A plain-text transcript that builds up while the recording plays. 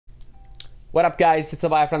What up guys, it's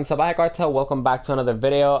Salvajee from Salvajee Cartel. Welcome back to another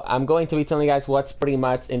video. I'm going to be telling you guys what's pretty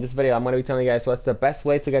much in this video. I'm going to be telling you guys what's the best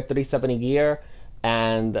way to get 370 gear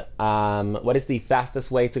and what is the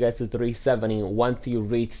fastest way to get to 370 once you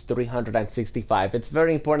reach 365. It's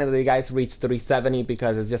very important that you guys reach 370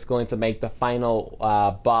 because it's just going to make the final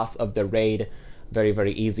boss of the raid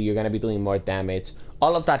very easy. You're going to be doing more damage,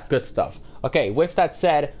 all of that good stuff. Okay, with that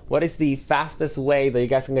said, what is the fastest way that you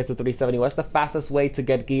guys can get to 370? What's the fastest way to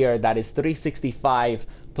get gear that is 365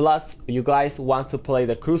 plus you guys want to play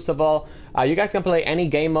the Crucible? You guys can play any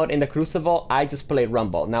game mode in the Crucible. I just played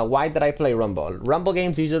Rumble. Now, why did I play Rumble? Rumble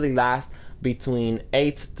games usually last between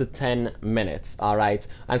 8 to 10 minutes, all right?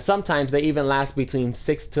 And sometimes they even last between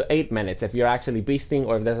 6 to 8 minutes if you're actually beasting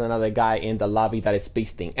or if there's another guy in the lobby that is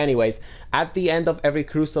beasting. Anyways, at the end of every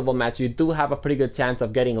Crucible match, you do have a pretty good chance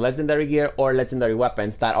of getting legendary gear or legendary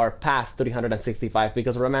weapons that are past 365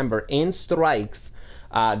 because remember, in strikes,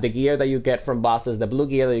 the gear that you get from bosses, the blue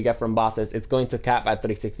gear that you get from bosses, it's going to cap at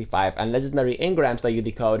 365, and legendary engrams that you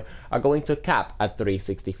decode are going to cap at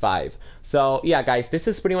 365. So yeah guys, this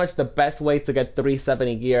is pretty much the best way to get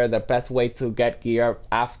 370 gear, the best way to get gear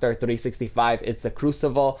after 365. It's the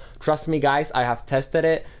Crucible. Trust me guys, I have tested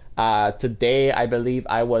it. Today I believe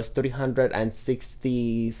I was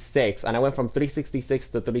 366 and I went from 366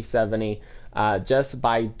 to 370 just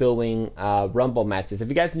by doing Rumble matches. If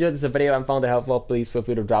you guys enjoyed this video and found it helpful, please feel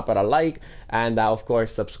free to drop it a like and of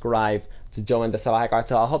course subscribe to join the Salvajee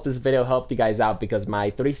Cartel. I hope this video helped you guys out because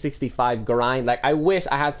my 365 grind, like I wish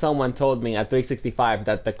I had someone told me at 365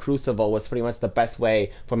 that the Crucible was pretty much the best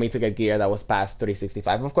way for me to get gear that was past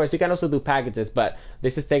 365. Of course, you can also do packages, but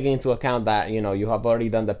this is taking into account that, you know, you have already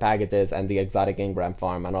done the packages and the exotic engram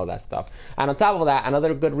farm and all that stuff. And on top of that,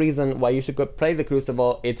 another good reason why you should go play the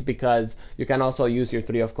Crucible, it's because you can also use your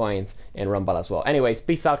 3 of coins in Rumble as well. Anyways,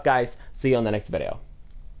 peace out guys. See you on the next video.